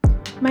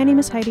My name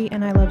is Heidi,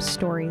 and I love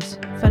stories.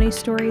 Funny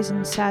stories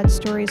and sad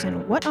stories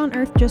and what on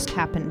earth just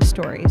happened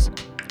stories.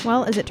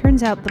 Well, as it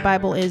turns out, the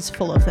Bible is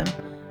full of them.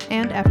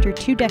 And after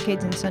 2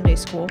 decades in Sunday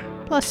school,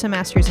 plus a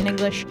master's in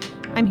English,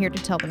 I'm here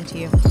to tell them to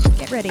you.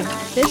 Get ready.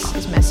 This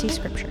is Messy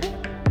Scripture.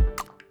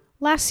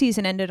 Last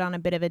season ended on a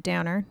bit of a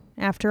downer.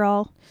 After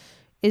all,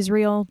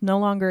 Israel no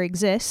longer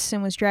exists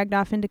and was dragged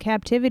off into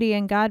captivity,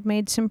 and God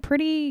made some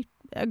pretty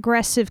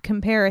aggressive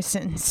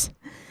comparisons.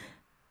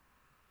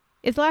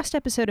 If the last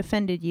episode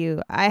offended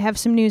you, I have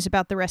some news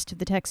about the rest of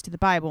the text of the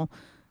Bible.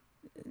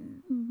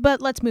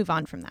 But let's move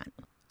on from that.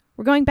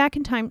 We're going back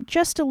in time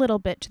just a little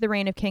bit to the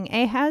reign of King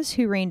Ahaz,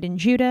 who reigned in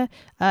Judah.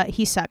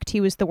 He sucked.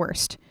 He was the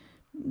worst.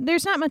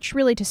 There's not much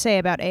really to say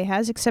about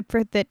Ahaz, except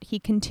for that he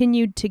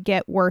continued to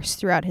get worse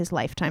throughout his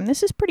lifetime.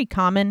 This is pretty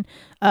common,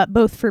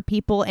 both for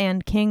people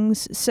and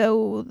kings,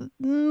 so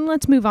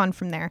let's move on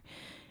from there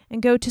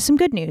and go to some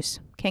good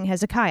news. King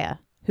Hezekiah,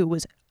 who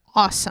was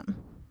awesome.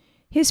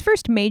 His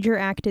first major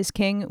act as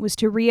king was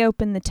to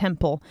reopen the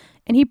temple,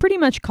 and he pretty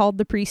much called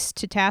the priests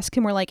to task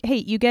and were like, hey,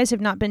 you guys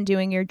have not been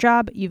doing your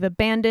job. You've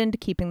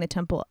abandoned keeping the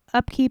temple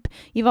upkeep.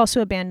 You've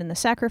also abandoned the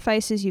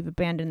sacrifices. You've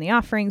abandoned the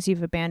offerings.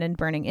 You've abandoned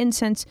burning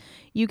incense.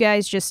 You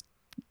guys just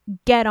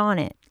get on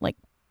it. Like,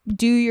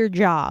 do your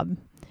job.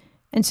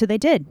 And so they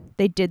did.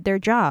 They did their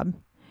job.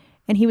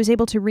 And he was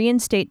able to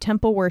reinstate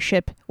temple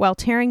worship while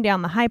tearing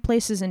down the high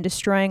places and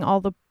destroying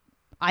all the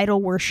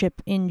idol worship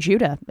in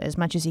Judah as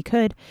much as he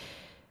could.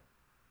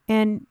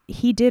 And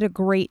he did a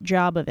great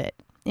job of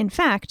it. In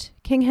fact,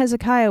 King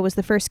Hezekiah was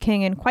the first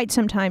king in quite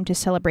some time to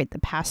celebrate the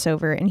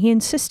Passover, and he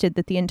insisted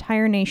that the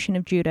entire nation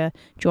of Judah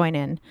join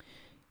in.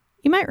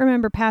 You might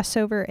remember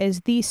Passover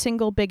as the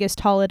single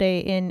biggest holiday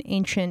in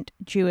ancient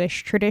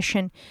Jewish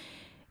tradition.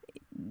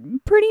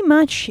 Pretty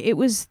much, it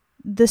was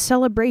the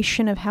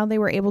celebration of how they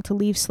were able to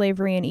leave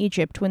slavery in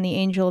Egypt when the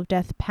angel of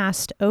death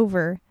passed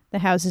over the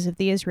houses of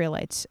the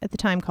Israelites, at the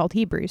time called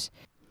Hebrews.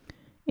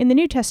 In the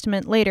New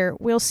Testament later,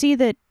 we'll see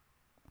that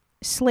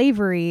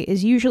slavery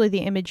is usually the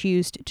image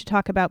used to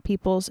talk about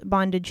people's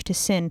bondage to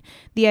sin,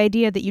 the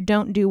idea that you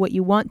don't do what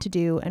you want to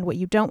do and what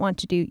you don't want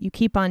to do, you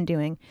keep on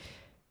doing.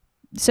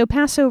 So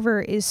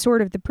Passover is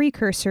sort of the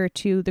precursor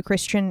to the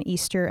Christian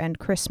Easter and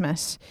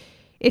Christmas,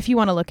 if you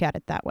want to look at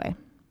it that way.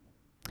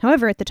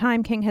 However, at the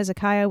time, King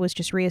Hezekiah was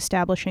just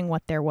reestablishing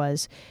what there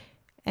was,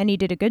 and he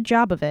did a good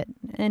job of it,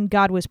 and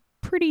God was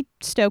pretty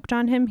stoked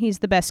on him. He's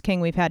the best king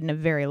we've had in a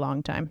very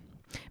long time.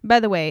 By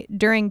the way,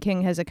 during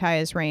King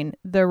Hezekiah's reign,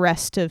 the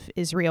rest of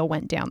Israel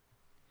went down.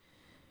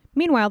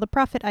 Meanwhile, the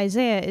prophet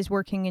Isaiah is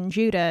working in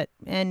Judah,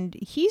 and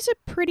he's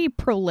a pretty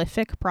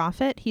prolific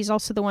prophet. He's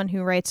also the one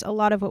who writes a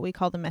lot of what we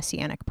call the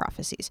messianic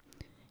prophecies.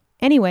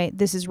 Anyway,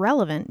 this is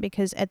relevant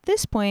because at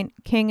this point,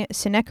 King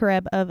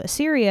Sennacherib of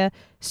Assyria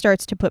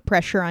starts to put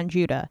pressure on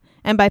Judah.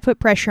 And by put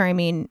pressure, I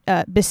mean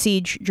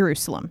besiege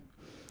Jerusalem.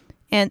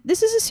 And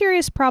this is a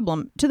serious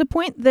problem, to the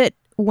point that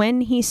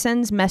when he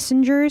sends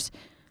messengers,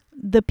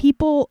 the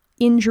people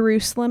in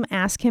Jerusalem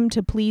ask him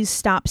to please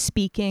stop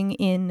speaking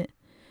in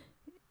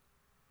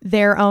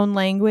their own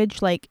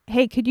language. Like,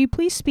 hey, could you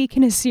please speak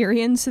in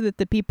Assyrian so that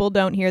the people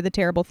don't hear the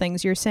terrible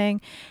things you're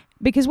saying?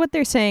 Because what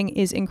they're saying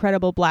is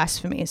incredible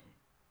blasphemies.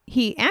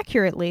 He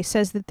accurately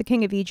says that the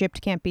king of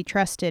Egypt can't be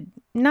trusted,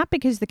 not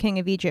because the king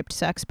of Egypt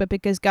sucks, but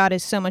because God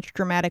is so much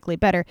dramatically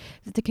better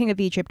that the king of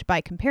Egypt, by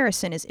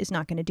comparison, is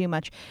not going to do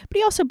much. But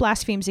he also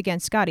blasphemes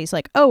against God. He's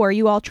like, oh, are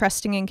you all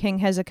trusting in King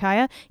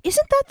Hezekiah?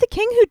 Isn't that the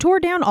king who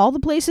tore down all the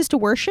places to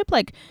worship?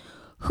 Like,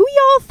 who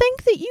y'all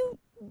think that you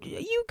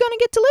gonna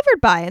get delivered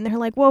by? And they're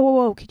like,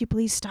 whoa, could you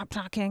please stop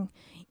talking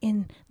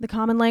in the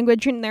common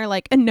language? And they're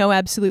like, no,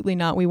 absolutely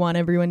not. We want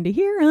everyone to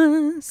hear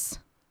us.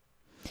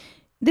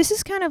 This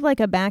is kind of like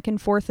a back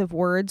and forth of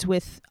words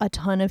with a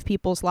ton of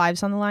people's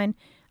lives on the line.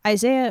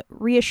 Isaiah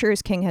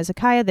reassures King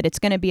Hezekiah that it's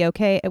going to be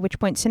okay, at which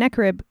point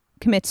Sennacherib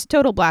commits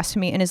total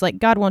blasphemy and is like,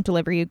 God won't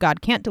deliver you, God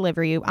can't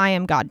deliver you, I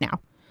am God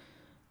now.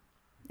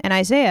 And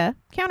Isaiah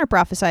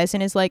counter-prophesies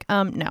and is like,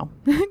 no,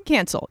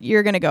 cancel,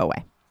 you're going to go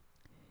away.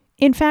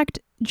 In fact,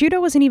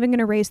 Judah wasn't even going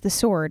to raise the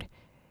sword.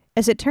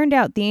 As it turned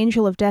out, the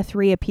angel of death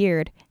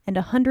reappeared, and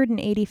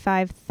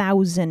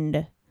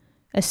 185,000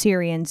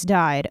 Assyrians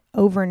died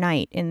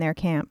overnight in their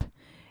camp.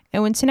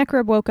 And when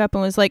Sennacherib woke up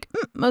and was like,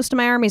 most of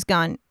my army's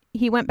gone,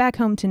 he went back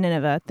home to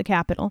Nineveh, the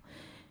capital.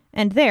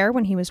 And there,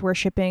 when he was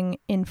worshipping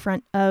in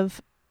front of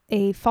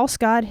a false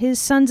god, his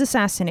sons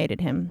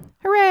assassinated him.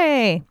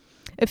 Hooray!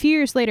 A few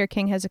years later,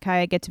 King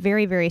Hezekiah gets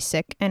very, very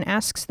sick and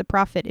asks the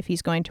prophet if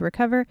he's going to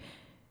recover.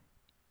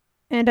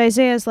 And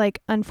Isaiah's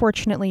like,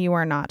 unfortunately, you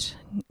are not.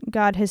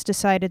 God has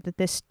decided that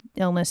this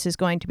illness is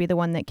going to be the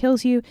one that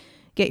kills you.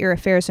 Get your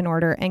affairs in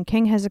order. And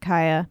King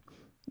Hezekiah,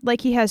 like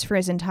he has for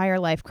his entire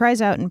life,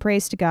 cries out and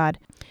prays to God.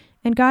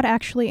 And God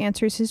actually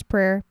answers his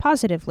prayer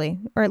positively,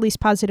 or at least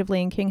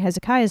positively in King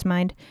Hezekiah's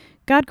mind.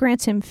 God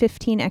grants him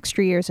 15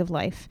 extra years of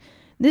life.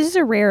 This is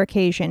a rare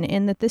occasion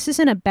in that this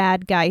isn't a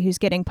bad guy who's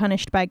getting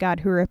punished by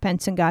God who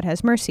repents and God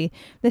has mercy.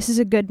 This is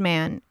a good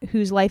man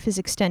whose life is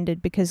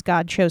extended because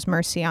God shows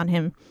mercy on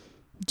him,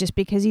 just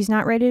because he's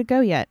not ready to go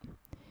yet.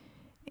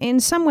 In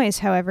some ways,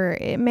 however,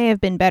 it may have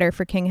been better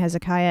for King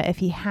Hezekiah if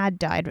he had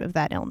died of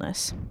that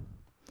illness.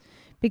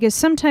 Because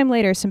sometime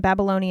later, some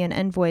Babylonian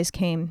envoys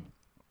came,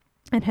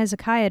 and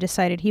Hezekiah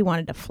decided he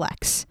wanted to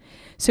flex.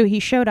 So he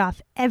showed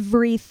off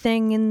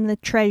everything in the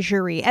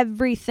treasury,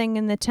 everything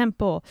in the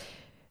temple.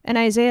 And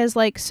Isaiah's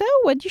like, so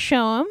what'd you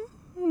show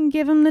him?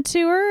 Give him the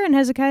tour? And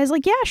Hezekiah's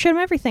like, yeah, showed him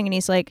everything. And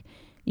he's like,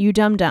 you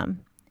dumb.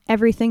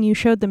 Everything you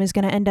showed them is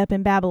going to end up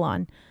in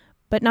Babylon.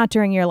 But not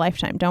during your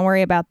lifetime. Don't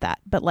worry about that.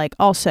 But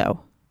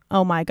also,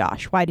 oh my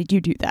gosh, why did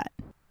you do that?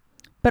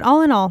 But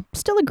all in all,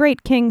 still a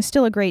great king,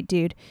 still a great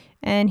dude.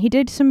 And he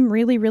did some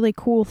really, really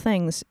cool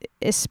things,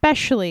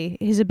 especially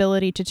his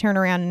ability to turn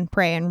around and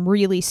pray and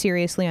really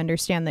seriously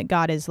understand that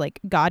God is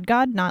like God,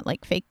 not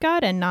like fake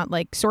God, and not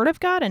like sort of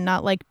God, and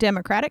not like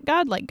democratic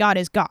God. Like God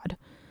is God.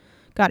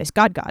 God is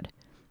God.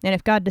 And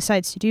if God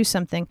decides to do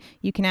something,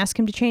 you can ask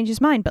him to change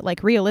his mind. But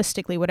like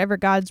realistically, whatever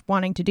God's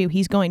wanting to do,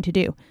 he's going to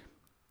do.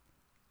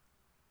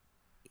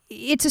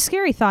 It's a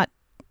scary thought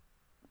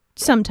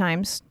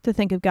sometimes to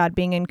think of God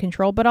being in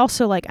control, but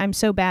also like I'm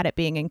so bad at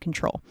being in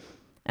control.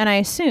 And I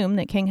assume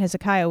that King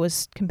Hezekiah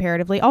was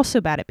comparatively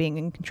also bad at being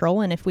in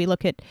control. And if we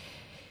look at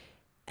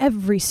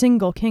every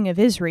single king of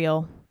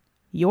Israel,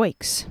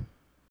 yoicks.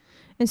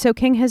 And so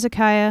King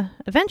Hezekiah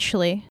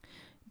eventually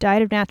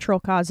died of natural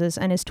causes,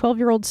 and his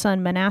 12-year-old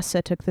son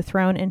Manasseh took the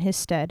throne in his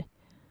stead.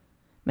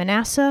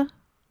 Manasseh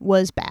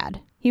was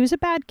bad. He was a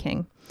bad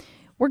king.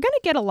 We're going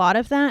to get a lot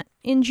of that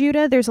in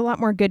Judah. There's a lot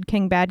more good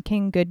king, bad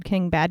king,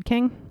 bad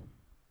king.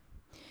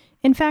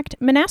 In fact,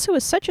 Manasseh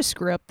was such a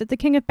screw-up that the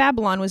king of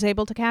Babylon was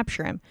able to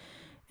capture him.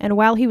 And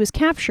while he was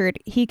captured,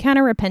 he kind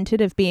of repented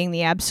of being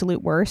the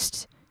absolute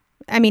worst.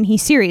 I mean, he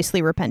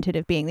seriously repented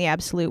of being the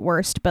absolute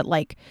worst, but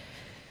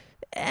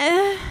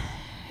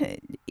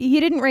he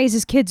didn't raise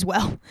his kids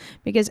well,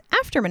 because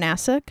after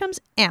Manasseh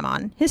comes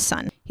Amon, his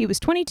son. He was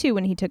 22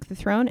 when he took the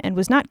throne and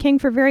was not king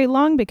for very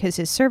long because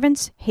his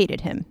servants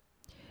hated him.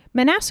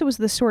 Manasseh was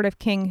the sort of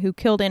king who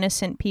killed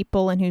innocent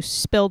people and who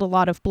spilled a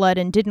lot of blood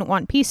and didn't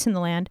want peace in the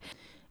land.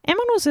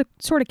 Amon was a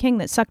sort of king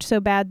that sucked so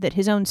bad that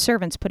his own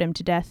servants put him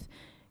to death.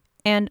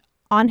 And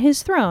on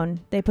his throne,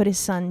 they put his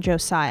son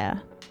Josiah.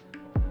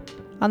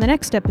 On the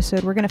next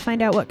episode, we're going to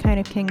find out what kind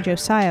of king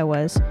Josiah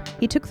was.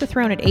 He took the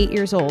throne at 8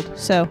 years old,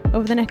 so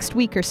over the next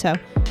week or so,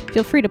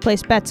 feel free to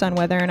place bets on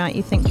whether or not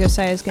you think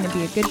Josiah is going to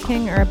be a good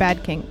king or a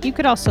bad king. You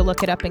could also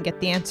look it up and get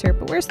the answer,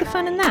 but where's the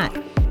fun in that?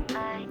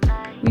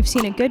 We've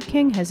seen a good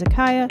king,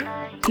 Hezekiah,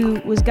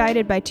 who was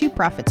guided by two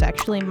prophets,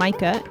 actually,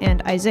 Micah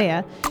and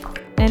Isaiah,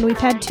 and we've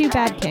had two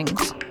bad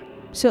kings.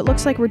 So it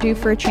looks like we're due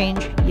for a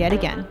change yet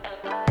again.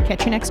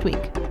 Catch you next week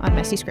on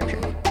Messy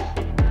Scripture.